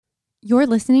You're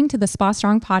listening to the Spa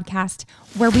Strong podcast,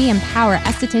 where we empower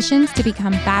estheticians to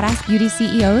become badass beauty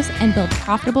CEOs and build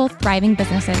profitable, thriving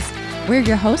businesses. We're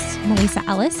your hosts, Melissa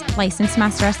Ellis, licensed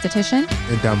master esthetician.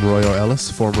 And I'm Royal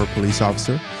Ellis, former police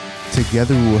officer.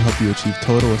 Together, we will help you achieve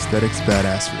total aesthetics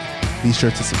badassery. Be sure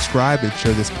to subscribe and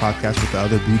share this podcast with the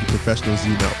other beauty professionals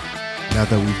you know. Now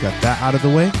that we've got that out of the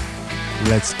way,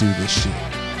 let's do this shit.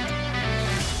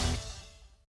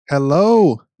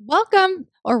 Hello.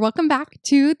 Welcome back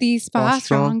to the Spa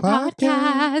Strong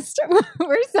podcast.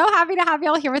 We're so happy to have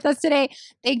y'all here with us today.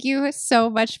 Thank you so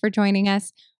much for joining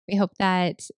us. We hope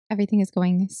that everything is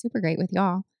going super great with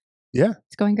y'all. Yeah.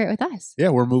 It's going great with us. Yeah,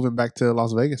 we're moving back to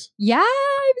Las Vegas. Yeah,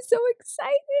 I'm so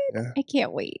excited. Yeah. I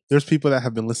can't wait. There's people that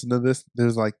have been listening to this.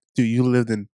 There's like, dude, you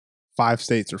lived in 5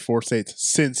 states or 4 states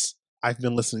since I've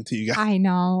been listening to you guys. I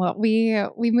know. We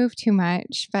moved too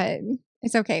much, but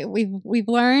it's okay. We've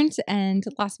learned, and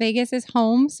Las Vegas is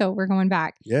home, so we're going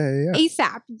back. Yeah.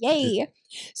 ASAP. Yay.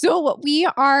 So we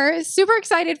are super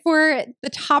excited for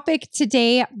the topic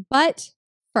today. But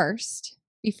first,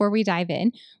 before we dive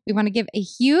in, we want to give a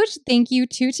huge thank you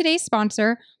to today's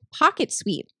sponsor, Pocket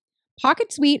Suite.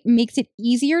 Pocket Suite makes it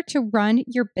easier to run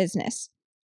your business.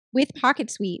 With Pocket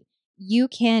Suite, you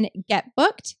can get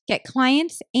booked, get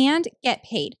clients, and get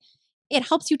paid. It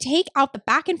helps you take out the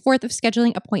back and forth of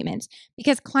scheduling appointments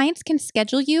because clients can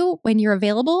schedule you when you're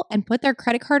available and put their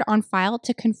credit card on file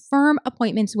to confirm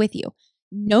appointments with you.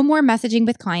 No more messaging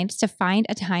with clients to find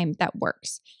a time that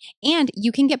works. And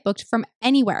you can get booked from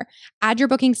anywhere. Add your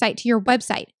booking site to your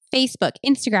website, Facebook,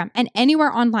 Instagram, and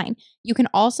anywhere online. You can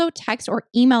also text or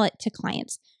email it to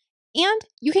clients. And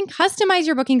you can customize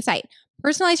your booking site.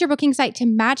 Personalize your booking site to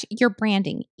match your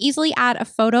branding. Easily add a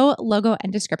photo, logo,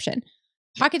 and description.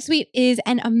 Pocket Suite is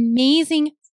an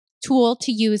amazing tool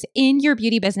to use in your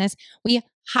beauty business. We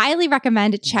highly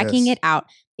recommend checking it out.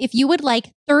 If you would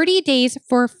like 30 days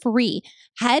for free,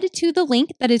 head to the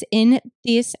link that is in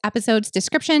this episode's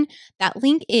description. That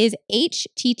link is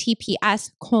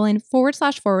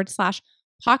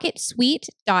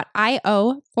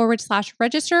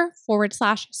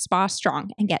https://pocketsuite.io/register/spa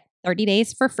strong and get 30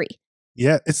 days for free.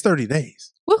 Yeah, it's 30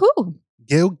 days. Woohoo.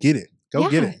 Go get it. Go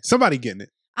get it. Somebody getting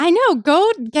it. I know.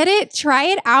 Go get it. Try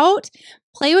it out.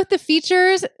 Play with the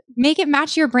features. Make it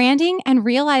match your branding and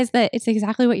realize that it's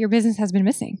exactly what your business has been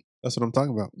missing. That's what I'm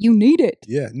talking about. You need it.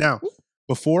 Yeah. Now,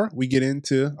 before we get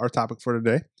into our topic for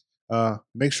today,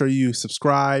 make sure you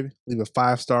subscribe, leave a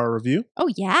 5-star review. Oh,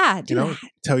 yeah. Do that.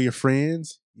 Tell your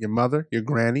friends, your mother, your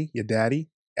granny, your daddy,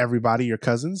 everybody, your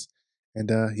cousins.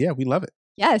 And yeah, we love it.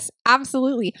 Yes,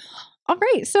 absolutely. All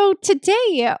right. So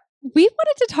today, we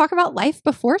wanted to talk about life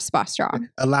before Spa Strong.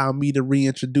 Allow me to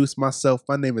reintroduce myself.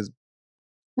 My name is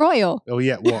Royal. Oh,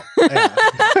 yeah. Well, yeah.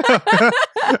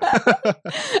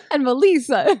 And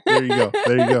Melissa. There you go.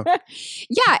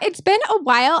 Yeah, it's been a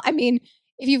while. I mean,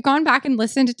 if you've gone back and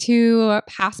listened to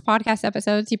past podcast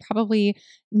episodes, you probably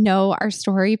know our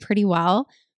story pretty well.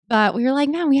 But we were like,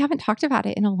 man, we haven't talked about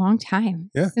it in a long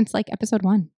time. Yeah. Since like episode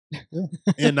 1. Yeah.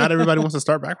 And not everybody wants to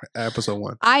start back at episode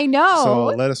 1. I know. So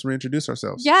let us reintroduce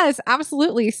ourselves. Yes,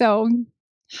 absolutely. So,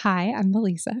 hi, I'm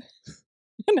Melissa.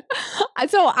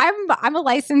 So I'm a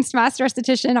licensed master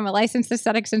esthetician. I'm a licensed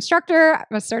aesthetics instructor.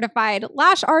 I'm a certified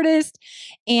lash artist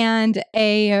and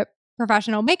a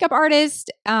professional makeup artist,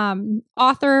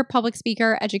 author, public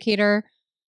speaker, educator,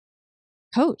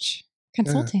 coach,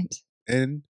 consultant,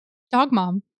 And dog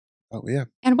mom. Oh, yeah.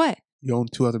 And what? You own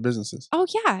 2 other businesses. Oh,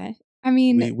 yeah. I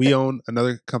mean, we own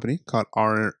another company called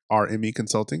RME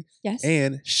Consulting. Yes.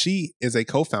 And she is a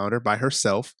co-founder by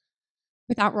herself.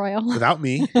 Without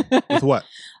me. With what?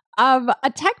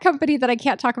 A tech company that I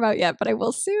can't talk about yet, but I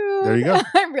will soon. There you go.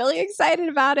 I'm really excited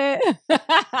about it.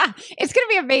 It's going to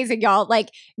be amazing, y'all. Like,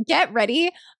 get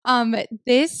ready.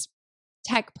 This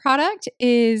tech product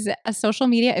is a social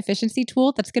media efficiency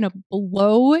tool that's going to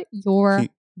blow your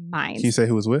mind. Can you say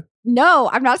who was with? No,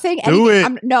 I'm not saying anything. Do it.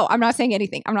 I'm not saying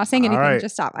anything. I'm not saying anything. Right.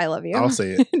 Just stop. I love you. I'll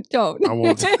say it. Don't. I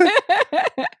won't.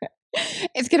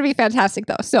 It's going to be fantastic,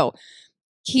 though. So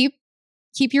keep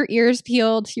your ears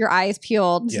peeled, your eyes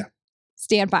peeled. Yeah.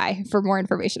 Stand by for more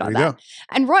information on there you that. go.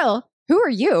 And Royal, who are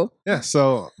you? Yeah.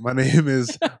 So my name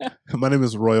is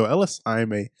Royal Ellis. I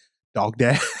am a dog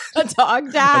dad. A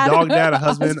dog dad. A dog dad, a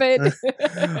husband. husband.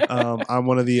 I'm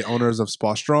one of the owners of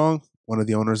Spa Strong, one of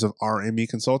the owners of RME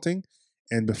Consulting.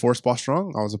 And before Spa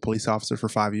Strong, I was a police officer for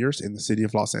 5 years in the city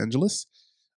of Los Angeles.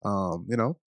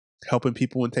 Helping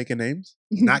people and taking names,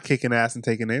 not kicking ass and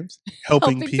taking names,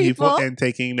 helping people and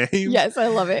taking names. Yes, I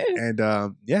love it. And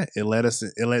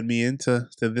it led me into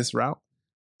this route.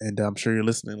 And I'm sure you're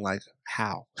listening like,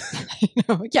 how?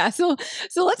 Yeah. So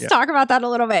let's talk about that a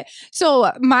little bit.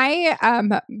 So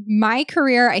my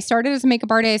career, I started as a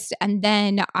makeup artist, and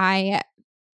then I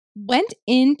went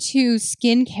into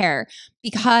skincare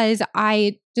because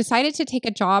I decided to take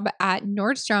a job at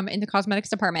Nordstrom in the cosmetics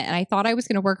department. And I thought I was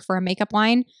going to work for a makeup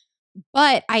line,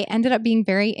 but I ended up being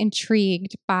very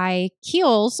intrigued by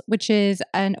Kiehl's, which is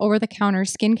an over-the-counter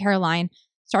skincare line.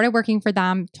 Started working for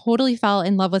them, totally fell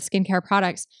in love with skincare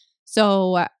products.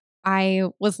 So I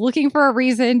was looking for a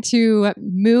reason to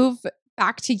move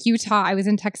back to Utah. I was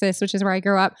in Texas, which is where I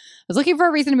grew up. I was looking for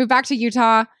a reason to move back to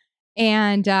Utah.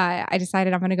 And I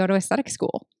decided I'm going to go to aesthetic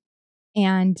school.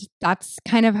 And that's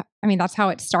that's how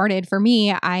it started for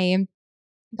me. I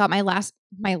got my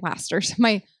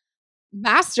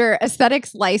master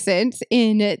aesthetics license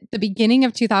in the beginning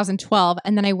of 2012.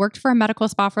 And then I worked for a medical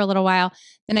spa for a little while.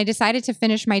 Then I decided to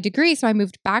finish my degree. So I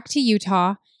moved back to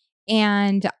Utah,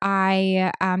 and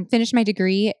I finished my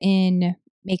degree in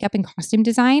makeup and costume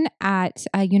design at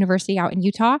a university out in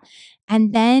Utah.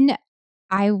 And then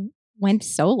I went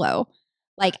solo.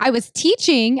 Like, I was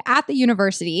teaching at the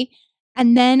university,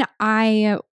 and then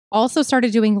I also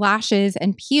started doing lashes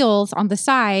and peels on the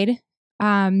side.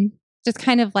 Just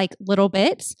kind of like little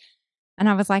bits. And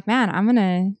I was like, man, I'm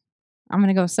going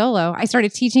to go solo. I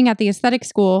started teaching at the aesthetic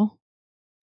school,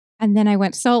 and then I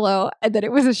went solo, and then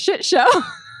it was a shit show.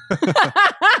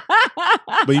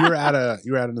 But you were at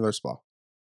another spa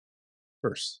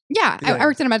first. Yeah. I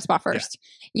worked in a med spa first.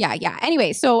 Yeah.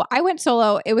 Anyway, so I went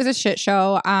solo. It was a shit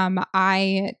show.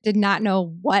 I did not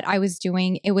know what I was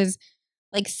doing. It was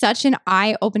like such an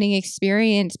eye-opening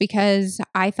experience because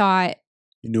I thought,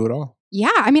 you knew it all. Yeah.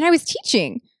 I mean, I was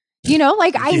teaching,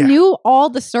 I knew all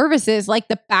the services like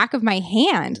the back of my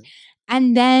hand.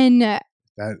 And then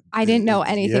I didn't know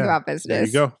anything about business. There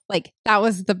you go. Like, that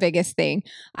was the biggest thing.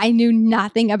 I knew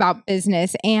nothing about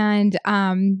business. And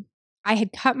I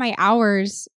had cut my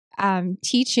hours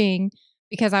teaching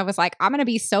because I was like, I'm going to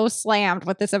be so slammed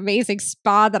with this amazing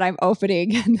spa that I'm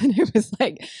opening. And then it was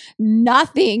like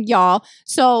nothing, y'all.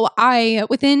 So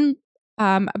within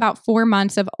about 4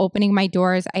 months of opening my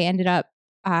doors, I ended up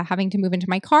having to move into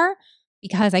my car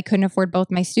because I couldn't afford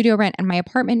both my studio rent and my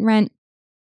apartment rent.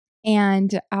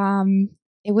 And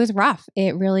it was rough.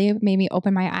 It really made me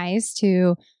open my eyes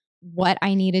to what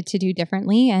I needed to do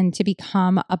differently and to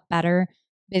become a better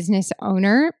business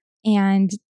owner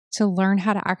and to learn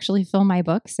how to actually fill my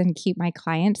books and keep my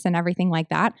clients and everything like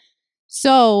that.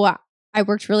 So I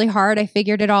worked really hard. I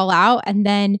figured it all out. And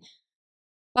then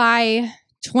by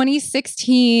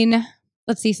 2016,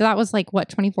 let's see. So that was like what,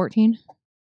 2014?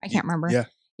 I can't remember.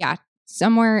 Yeah.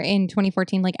 Somewhere in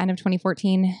 2014, like end of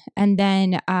 2014. And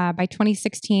then by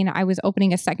 2016, I was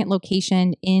opening a second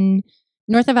location in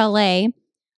north of LA.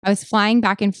 I was flying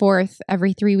back and forth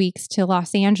every 3 weeks to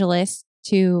Los Angeles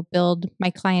to build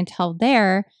my clientele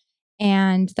there.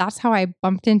 And that's how I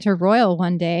bumped into Royal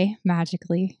one day,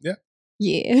 magically. Yeah.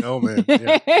 Yeah. Oh, man.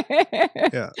 Yeah.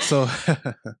 Yeah. So,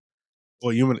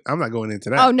 well, I'm not going into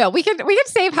that. Oh, no. We could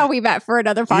save how we met for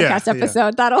another podcast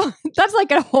episode. Yeah. That's like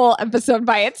a whole episode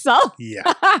by itself.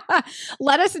 Yeah.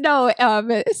 Let us know.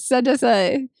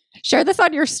 Share this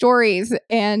on your stories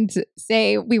and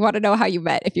say, we want to know how you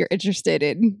met if you're interested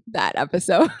in that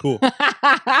episode. Cool.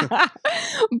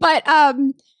 But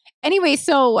anyway,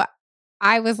 so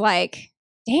I was like,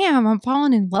 damn, I'm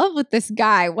falling in love with this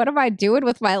guy. What am I doing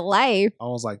with my life? I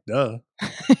was like, duh.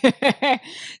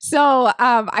 So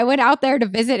I went out there to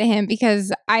visit him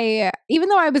because even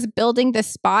though I was building this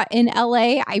spot in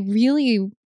LA, I really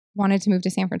wanted to move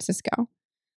to San Francisco.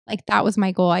 Like, that was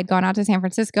my goal. I'd gone out to San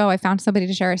Francisco. I found somebody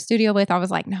to share a studio with. I was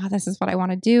like, no, this is what I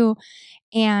want to do.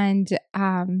 And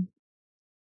I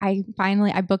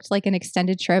booked like an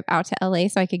extended trip out to LA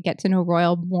so I could get to know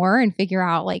Royal more and figure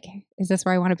out, like, is this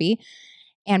where I want to be?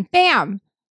 And bam,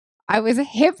 I was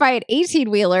hit by an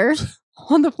 18-wheeler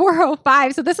on the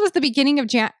 405. So this was the beginning of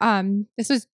this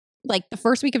was like the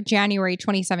first week of January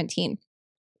 2017.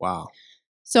 Wow.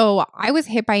 So I was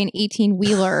hit by an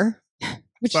 18-wheeler.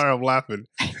 Sorry, I'm laughing.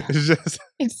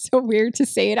 It's so weird to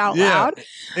say it out loud.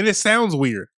 And it sounds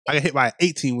weird. I got hit by an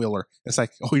 18-wheeler. It's like,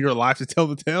 oh, you're alive to tell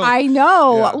the tale? I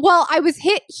know. Yeah. Well, I was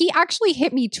hit. He actually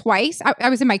hit me twice. I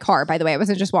was in my car, by the way. I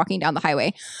wasn't just walking down the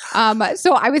highway.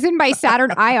 So I was in my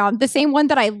Saturn Ion, the same one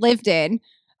that I lived in.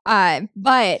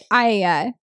 But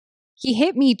he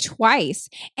hit me twice.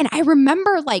 And I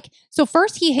remember, like, so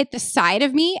first he hit the side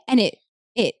of me and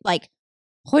it like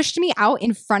pushed me out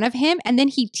in front of him, and then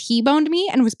he T-boned me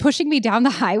and was pushing me down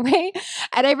the highway.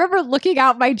 And I remember looking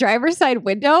out my driver's side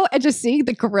window and just seeing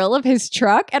the grill of his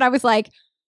truck. And I was like,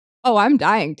 oh, I'm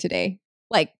dying today.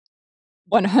 Like,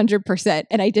 100%.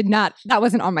 And I did not, that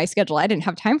wasn't on my schedule. I didn't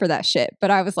have time for that shit.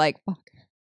 But I was like, fuck,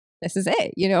 this is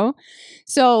it, you know?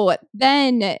 So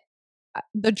then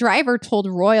the driver told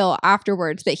Royal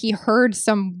afterwards that he heard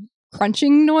some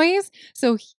crunching noise.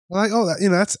 So like, oh,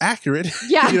 that's accurate.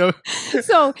 Yeah.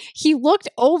 So he looked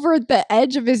over the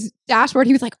edge of his dashboard.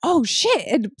 He was like, oh shit,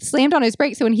 and slammed on his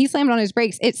brakes. So when he slammed on his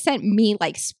brakes, it sent me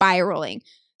like spiraling.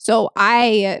 So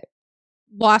I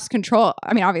lost control.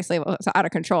 I mean, obviously it was out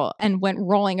of control and went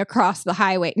rolling across the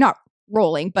highway. Not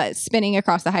rolling, but spinning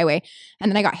across the highway. And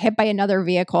then I got hit by another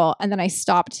vehicle. And then I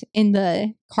stopped in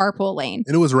the carpool lane.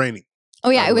 And it was raining. Oh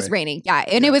yeah, it was raining. Yeah.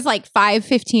 And it was like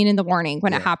 5:15 in the morning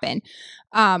when it happened.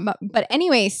 But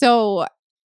anyway, so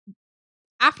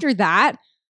after that,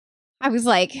 I was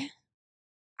like,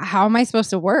 how am I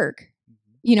supposed to work?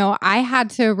 You know, I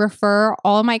had to refer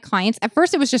all of my clients. At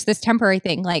first, it was just this temporary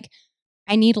thing. Like,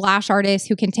 I need lash artists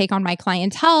who can take on my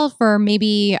clientele for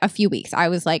maybe a few weeks. I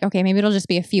was like, okay, maybe it'll just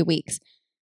be a few weeks.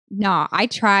 No, I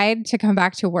tried to come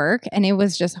back to work and it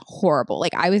was just horrible.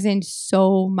 Like, I was in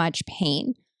so much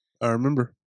pain. I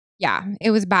remember. Yeah,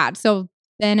 it was bad. So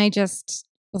then I just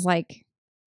was like,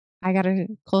 I got to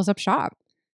close up shop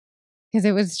because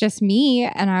it was just me.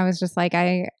 And I was just like,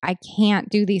 I can't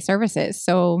do these services.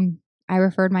 So I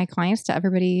referred my clients to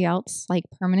everybody else like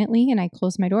permanently and I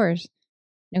closed my doors.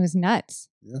 It was nuts.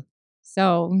 Yeah.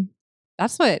 So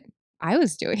that's what I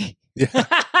was doing. Yeah.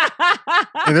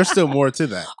 And there's still more to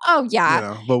that. Oh,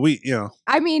 yeah. But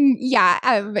I mean,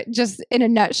 yeah, just in a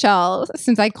nutshell,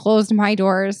 since I closed my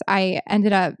doors, I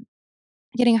ended up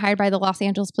getting hired by the Los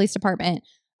Angeles Police Department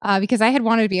because I had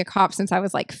wanted to be a cop since I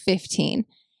was like 15.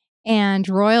 And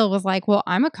Royal was like, well,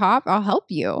 I'm a cop. I'll help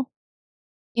you.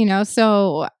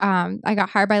 So I got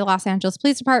hired by the Los Angeles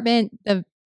Police Department. The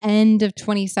end of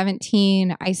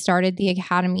 2017, I started the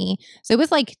academy. So it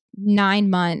was like 9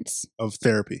 months of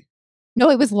therapy. No,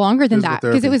 it was longer than that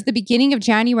because therapy. it was the beginning of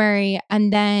January.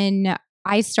 And then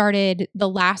I started the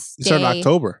last day. You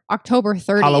started October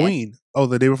 30th. Halloween. Oh,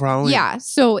 the day before Halloween. Yeah.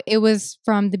 So it was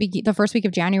from the first week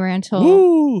of January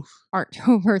until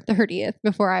October 30th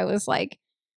before I was like,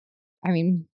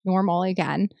 normal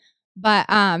again. But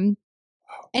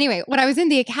anyway, when I was in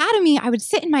the academy, I would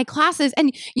sit in my classes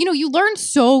and, you learn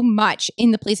so much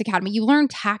in the police academy. You learn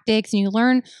tactics and you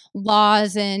learn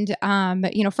laws and,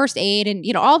 first aid and,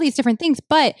 all these different things.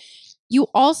 But you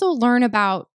also learn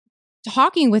about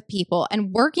talking with people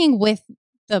and working with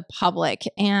the public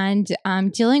and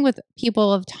dealing with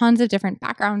people of tons of different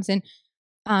backgrounds and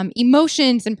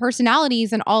emotions and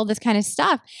personalities and all this kind of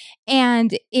stuff.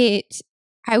 And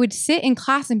I would sit in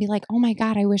class and be like, oh my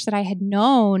God, I wish that I had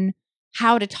known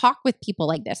how to talk with people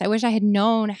like this. I wish I had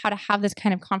known how to have this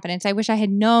kind of confidence. I wish I had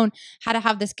known how to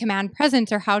have this command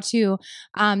presence or how to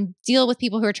deal with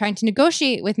people who are trying to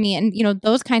negotiate with me and,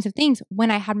 those kinds of things.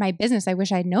 When I had my business, I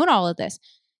wish I had known all of this.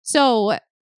 So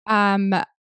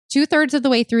 2/3 of the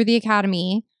way through the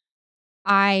academy,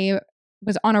 I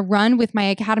was on a run with my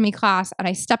academy class and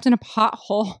I stepped in a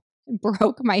pothole and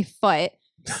broke my foot,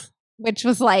 which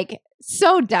was like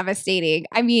so devastating.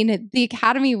 I mean, the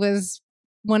academy was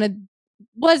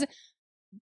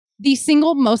the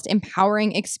single most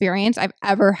empowering experience I've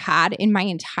ever had in my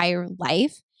entire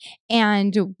life.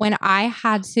 And when I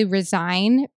had to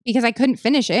resign because I couldn't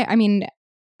finish it,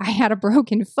 I had a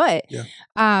broken foot. Yeah.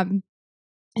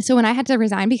 So when I had to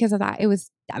resign because of that, it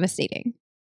was devastating.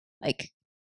 Like,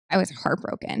 I was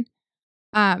heartbroken.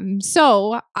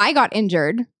 So I got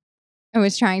injured. I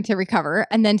was trying to recover.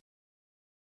 And then